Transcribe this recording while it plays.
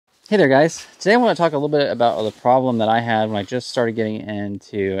Hey there guys, today I want to talk a little bit about the problem that I had when I just started getting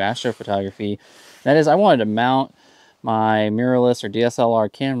into astrophotography. That is, I wanted to mount my mirrorless or DSLR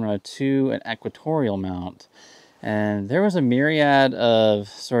camera to an equatorial mount. And there was a myriad of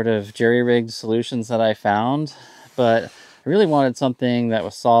sort of jerry-rigged solutions that I found, but I really wanted something that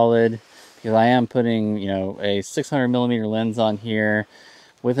was solid because I am putting, a 600mm lens on here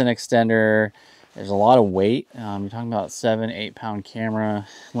with an extender. There's a lot of weight. You're talking about 7-8 pound camera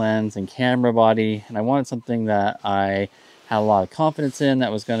lens and camera body, and I wanted something that I had a lot of confidence in,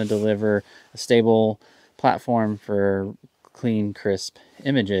 that was going to deliver a stable platform for clean, crisp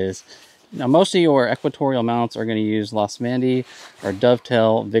images. Now, most of your equatorial mounts are going to use Losmandy or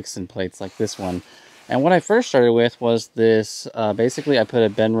dovetail Vixen plates like this one. And what I first started with was this, basically I put a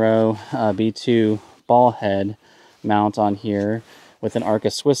Benro B2 ball head mount on here with an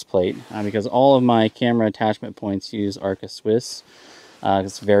Arca-swiss plate, because all of my camera attachment points use Arca-swiss.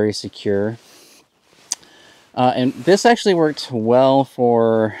 It's very secure. And this actually worked well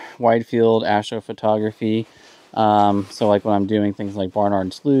for wide field astrophotography. So like when I'm doing things like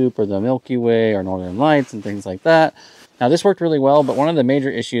Barnard's Loop or the Milky Way or Northern Lights and things like that. Now this worked really well, but one of the major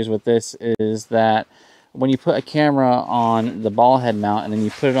issues with this is that when you put a camera on the ball head mount and then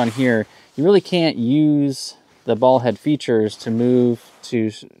you put it on here, you really can't use the ball head features to move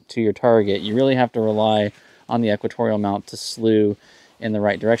to your target. You really have to rely on the equatorial mount to slew in the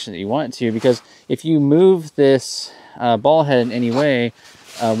right direction that you want it to, because if you move this ball head in any way,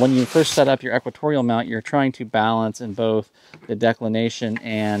 when you first set up your equatorial mount, you're trying to balance in both the declination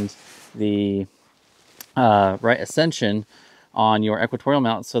and the right ascension on your equatorial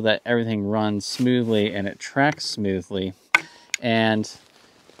mount so that everything runs smoothly and it tracks smoothly. And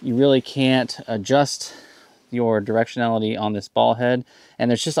you really can't adjust your directionality on this ball head,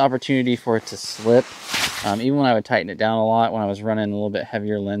 and there's just opportunity for it to slip. Even when I would tighten it down a lot, when I was running a little bit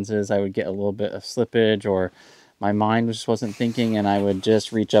heavier lenses, I would get a little bit of slippage, or my mind just wasn't thinking, and I would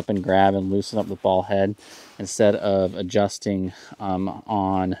just reach up and grab and loosen up the ball head instead of adjusting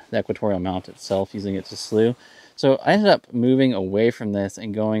on the equatorial mount itself, using it to slew. So I ended up moving away from this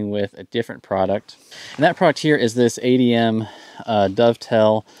and going with a different product. And that product here is this ADM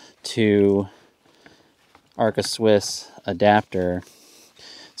dovetail to Arca-swiss adapter.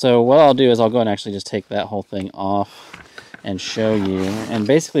 So what I'll do is I'll go and actually just take that whole thing off and show you. And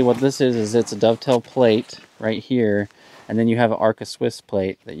basically what this is it's a dovetail plate right here, and then you have an Arca-swiss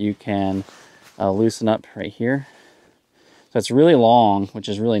plate that you can loosen up right here. So it's really long, which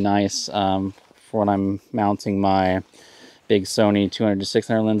is really nice for when I'm mounting my big Sony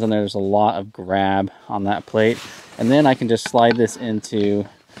 200-600 lens on there. There's a lot of grab on that plate. And then I can just slide this into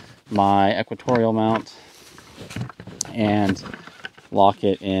my equatorial mount and lock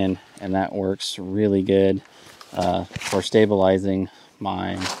it in, and that works really good for stabilizing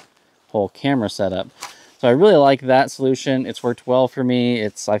my whole camera setup. So I really like that solution. It's worked well for me.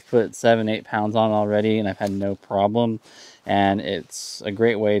 I've put 7-8 pounds on already and I've had no problem, and it's a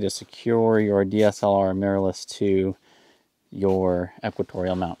great way to secure your DSLR mirrorless to your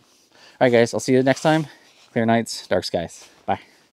equatorial mount. All right guys, I'll see you next time. Clear nights, dark skies. Bye.